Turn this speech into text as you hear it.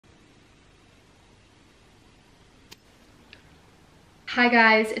Hi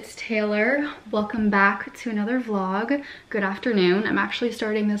guys, it's Taylor. Welcome back to another vlog. Good afternoon. I'm actually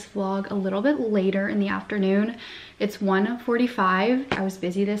starting this vlog a little bit later in the afternoon. It's 1:45. I was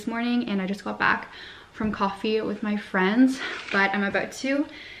busy this morning and I just got back from coffee with my friends, but I'm about to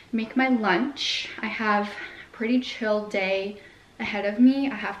make my lunch. I have a pretty chill day ahead of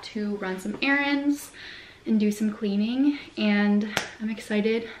me. I have to run some errands and do some cleaning, and I'm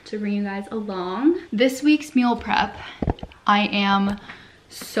excited to bring you guys along. This week's meal prep I am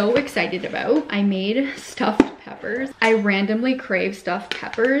so excited about. I made stuffed peppers. I randomly crave stuffed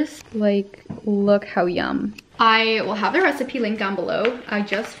peppers. Like, look how yum. I will have the recipe linked down below. I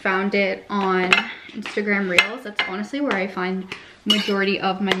just found it on Instagram Reels. That's honestly where I find majority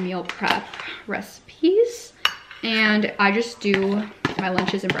of my meal prep recipes. And I just do my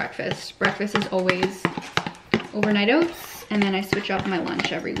lunches and breakfast. Breakfast is always overnight oats, and then I switch up my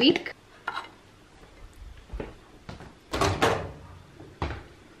lunch every week.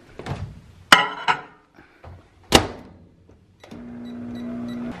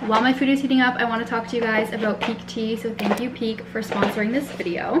 While my food is heating up, I want to talk to you guys about Peak Tea. So thank you, Peak, for sponsoring this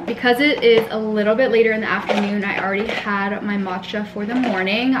video. Because it is a little bit later in the afternoon, I already had my matcha for the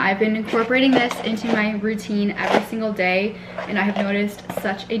morning. I've been incorporating this into my routine every single day, and I have noticed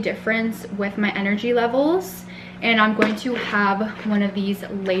such a difference with my energy levels. And I'm going to have one of these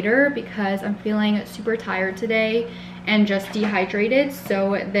later because I'm feeling super tired today and just dehydrated.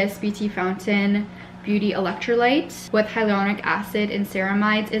 So this BT Fountain Beauty Electrolyte with hyaluronic acid and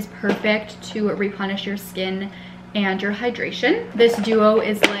ceramides is perfect to replenish your skin and your hydration. This duo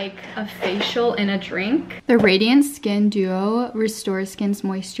is like a facial in a drink. The Radiant Skin Duo restores skin's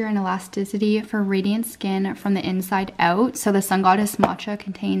moisture and elasticity for radiant skin from the inside out. So the Sun Goddess Matcha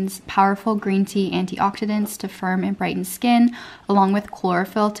contains powerful green tea antioxidants to firm and brighten skin, along with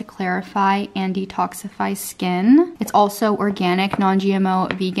chlorophyll to clarify and detoxify skin. It's also organic,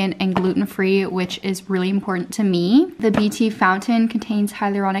 non-GMO, vegan, and gluten-free, which is really important to me. The BT Fountain contains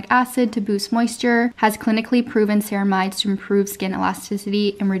hyaluronic acid to boost moisture, has clinically proven ceramides to improve skin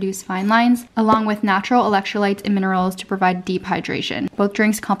elasticity and reduce fine lines, along with natural electrolytes and minerals to provide deep hydration. Both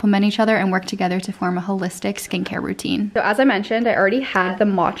drinks complement each other and work together to form a holistic skincare routine. So as I mentioned, I already had the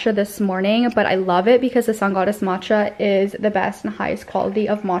matcha this morning, but I love it because the Sun Goddess Matcha is the best and highest quality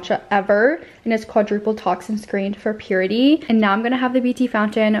of matcha ever, and it's quadruple toxin screened for purity. And now I'm gonna have the BT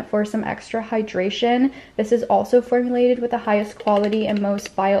Fountain for some extra hydration. This is also formulated with the highest quality and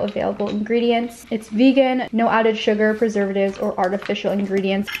most bioavailable ingredients. It's vegan, no added sugar, preservatives, or artificial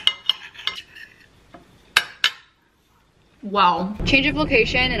ingredients. Wow. Change of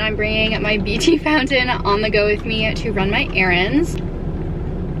location, and I'm bringing my BT Fountain on the go with me to run my errands.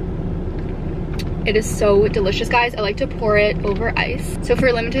 It is so delicious, guys. I like to pour it over ice. So for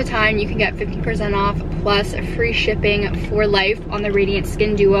a limited time, you can get 50% off plus free shipping for life on the Radiant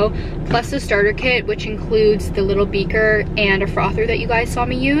Skin Duo, plus the starter kit, which includes the little beaker and a frother that you guys saw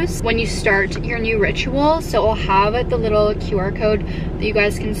me use when you start your new ritual. So I'll have the little QR code that you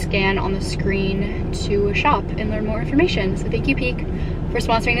guys can scan on the screen to shop and learn more information. So thank you, Peak, for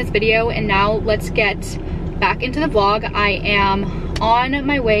sponsoring this video. And now let's get back into the vlog. I am on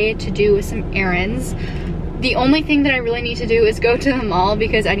my way to do some errands. The only thing that I really need to do is go to the mall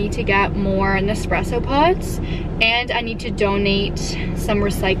because I need to get more Nespresso pods, and I need to donate some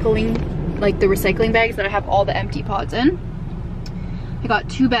recycling, like the recycling bags that I have all the empty pods in. I got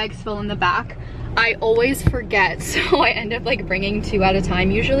 2 bags full in the back. I always forget, so I end up like bringing 2 at a time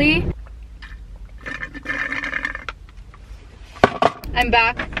usually. I'm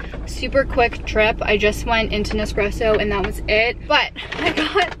back. Super quick trip. I just went into Nespresso and that was it, but I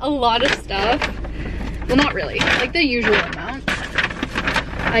got a lot of stuff. Well, not really, like the usual amount.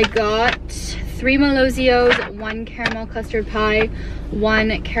 I got 3 Malozios, 1 caramel custard pie,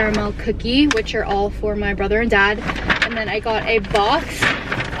 1 caramel cookie, which are all for my brother and dad, and then I got a box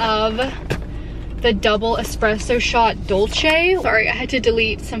of the double espresso shot dolce. Sorry, I had to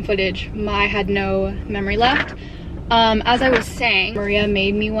delete some footage. I had no memory left. As I was saying, Maria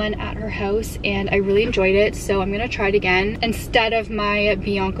made me one at her house and I really enjoyed it, so I'm gonna try it again instead of my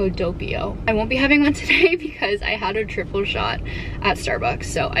Bianco Doppio. I won't be having one today because I had a triple shot at Starbucks,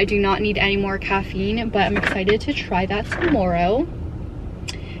 so I do not need any more caffeine, but I'm excited to try that tomorrow.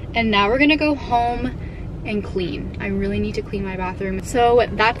 And now we're gonna go home and clean. I really need to clean my bathroom. So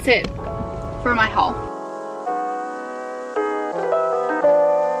that's it for my haul.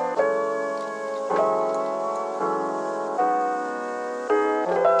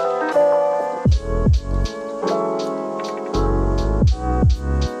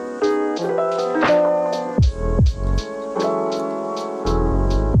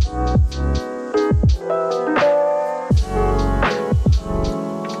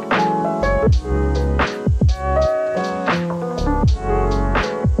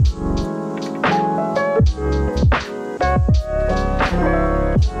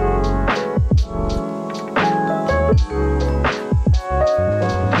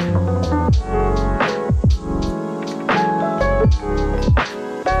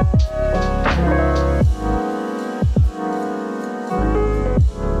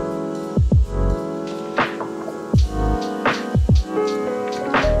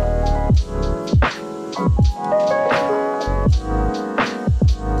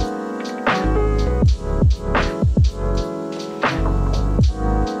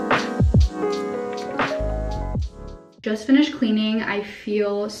 just finished cleaning. I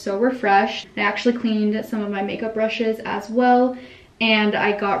feel so refreshed. I actually cleaned some of my makeup brushes as well, and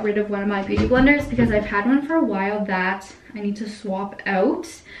I got rid of one of my beauty blenders because I've had one for a while that I need to swap out.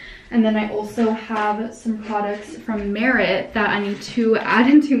 And then I also have some products from Merit that I need to add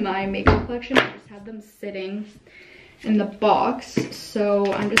into my makeup collection. I just had them sitting in the box,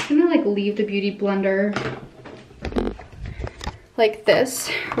 so I'm just gonna like leave the beauty blender like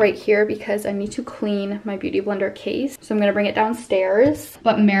this right here because I need to clean my beauty blender case. So I'm gonna bring it downstairs.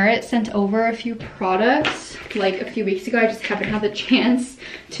 But Merit sent over a few products like a few weeks ago. I just haven't had the chance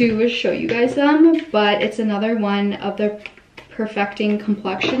to show you guys them, but it's another one of the Perfecting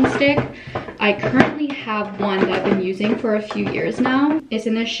Complexion Stick. I currently have one that I've been using for a few years now. It's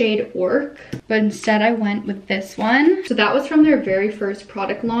in the shade Orc, but instead I went with this one. So that was from their very first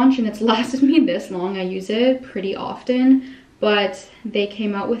product launch, and it's lasted me this long. I use it pretty often, but they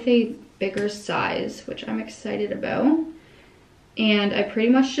came out with a bigger size, which I'm excited about. And I pretty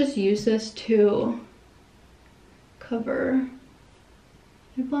much just use this to cover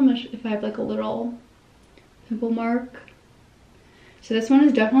my blemish if I have like a little pimple mark. So this one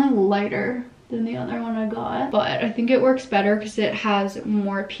is definitely lighter than the other one I got, but I think it works better because it has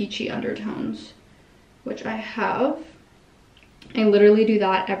more peachy undertones, which I have. I literally do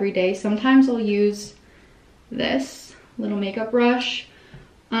that every day. Sometimes I'll use this little makeup brush,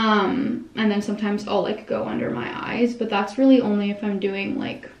 and then sometimes I'll like go under my eyes, but that's really only if I'm doing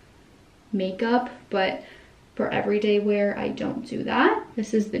like makeup. But for everyday wear, I don't do that.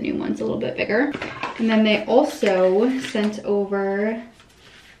 This is the new one, it's a little bit bigger. And then they also sent over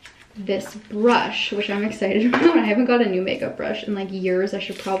this brush, which I'm excited about. I haven't got a new makeup brush in like years. I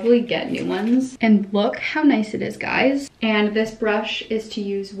should probably get new ones. And look how nice it is, guys. And this brush is to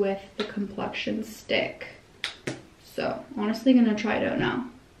use with the complexion stick. So honestly gonna try it out now.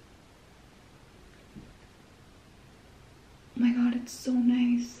 Oh my god, it's so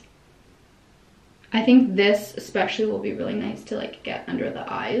nice. I think this especially will be really nice to like get under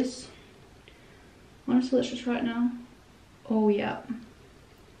the eyes. Honestly, let's just try it now. Oh yeah.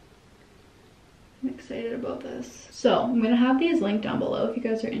 I'm excited about this. So I'm gonna have these linked down below if you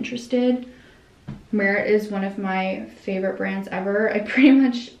guys are interested. Merit is one of my favorite brands ever. I pretty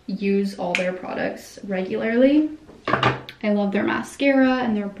much use all their products regularly. I love their mascara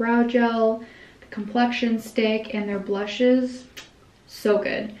and their brow gel, the complexion stick, and their blushes. So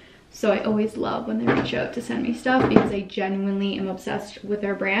good. So I always love when they reach out to send me stuff because I genuinely am obsessed with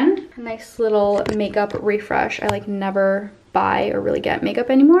their brand. A nice little makeup refresh. I like never buy or really get makeup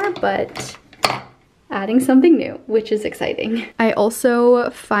anymore, but adding something new, which is exciting. I also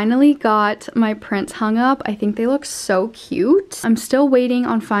finally got my prints hung up. I think they look so cute. I'm still waiting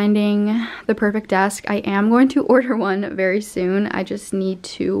on finding the perfect desk. I am going to order one very soon. I just need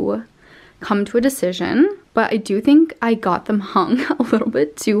to come to a decision. But I do think I got them hung a little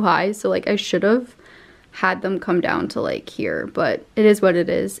bit too high. So like I should have had them come down to like here, but it is what it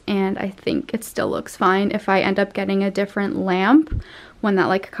is. And I think it still looks fine. If I end up getting a different lamp, one that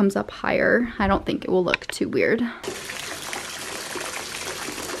like comes up higher, I don't think it will look too weird.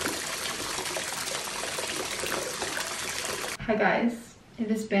 Hi guys, it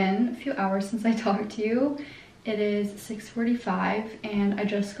has been a few hours since I talked to you. It is 6:45 and I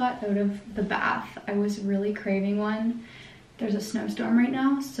just got out of the bath. I was really craving one. There's a snowstorm right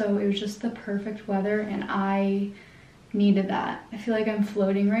now, so it was just the perfect weather and I needed that. I feel like I'm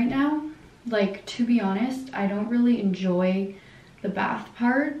floating right now. Like, to be honest, I don't really enjoy the bath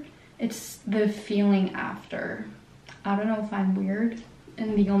part. It's the feeling after. I don't know if I'm weird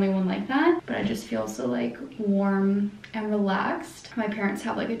and the only one like that, but I just feel so like warm and relaxed. My parents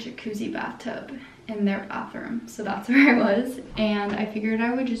have like a jacuzzi bathtub in their bathroom, so that's where I was, and I figured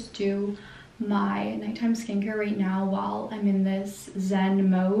I would just do my nighttime skincare right now while I'm in this zen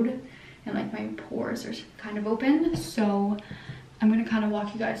mode and like my pores are kind of open. So I'm gonna kind of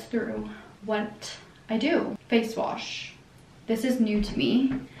walk you guys through what I do. Face wash. This is new to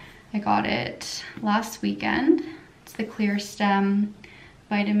me. I got it last weekend. It's the Clear Stem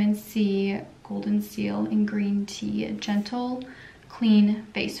Vitamin C Golden Seal and Green Tea Gentle Clean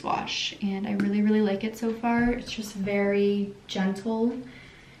Face Wash, and I really like it so far. It's just very gentle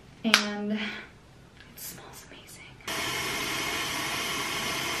and it smells amazing.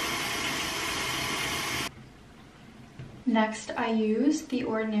 Next, I use the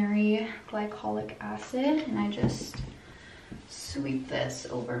Ordinary Glycolic Acid and I just sweep this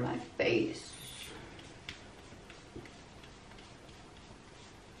over my face.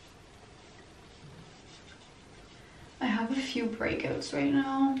 I have a few breakouts right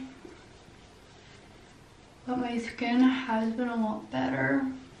now, but my skin has been a lot better.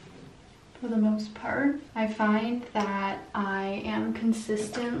 for the most part. I find that I am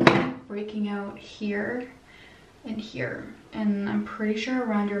consistently breaking out here and here, and I'm pretty sure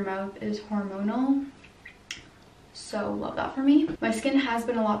around your mouth is hormonal. So love that for me. My skin has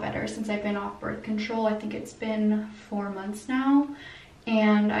been a lot better since I've been off birth control. I think it's been 4 months now,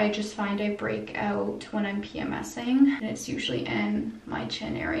 and I just find I break out when I'm PMSing, and it's usually in my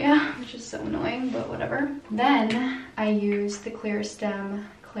chin area, which is so annoying, but whatever. Then I use the Clear Stem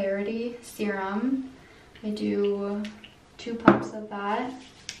Clarity Serum. I do 2 pumps of that.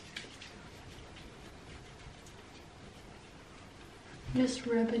 Just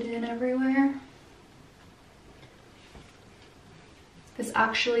rub it in everywhere. This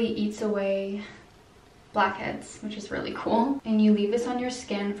actually eats away blackheads, which is really cool. And you leave this on your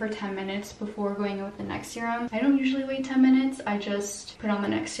skin for 10 minutes before going in with the next serum. I don't usually wait 10 minutes. I just put on the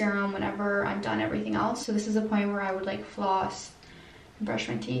next serum whenever I'm done everything else. So this is a point where I would like floss, brush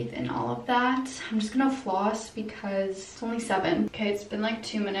my teeth and all of that. I'm just gonna floss because it's only 7. Okay, it's been like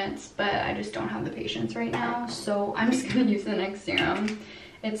 2 minutes, but I just don't have the patience right now. So I'm just gonna use the next serum.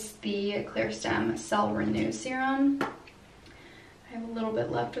 It's the Clear Stem Cell Renew Serum. I have a little bit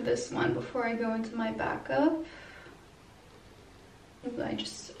left of this one before I go into my backup.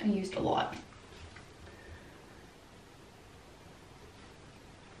 I used a lot.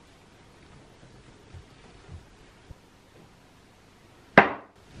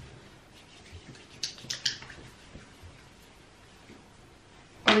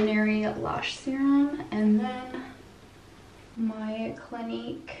 Ordinary lash serum, and then my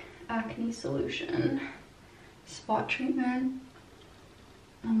Clinique acne solution spot treatment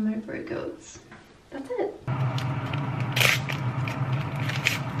on my breakouts. That's it.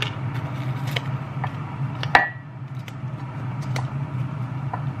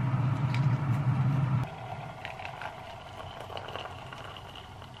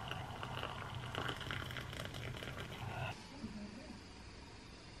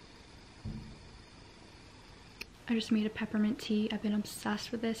 I just made a peppermint tea. I've been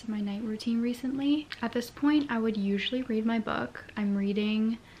obsessed with this in my night routine recently. At this point, I would usually read my book. I'm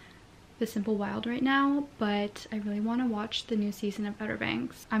reading The Simple Wild right now, but I really want to watch the new season of Outer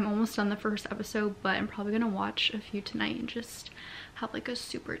Banks. I'm almost done the first episode, but I'm probably gonna watch a few tonight and just have like a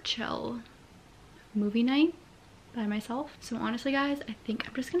super chill movie night by myself. So honestly guys, I think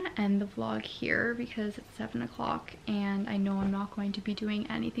I'm just gonna end the vlog here because it's 7 o'clock and I know I'm not going to be doing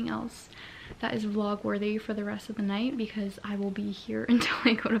anything else that is vlog worthy for the rest of the night because I will be here until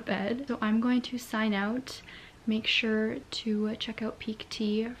I go to bed. So I'm going to sign out. Make sure to check out Peak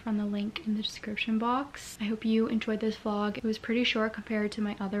Tea from the link in the description box. I hope you enjoyed this vlog. It was pretty short compared to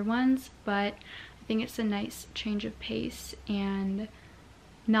my other ones, but I think it's a nice change of pace, and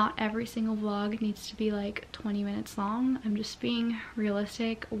not every single vlog needs to be like 20 minutes long. I'm just being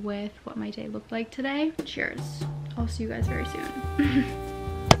realistic with what my day looked like today. Cheers. I'll see you guys very soon.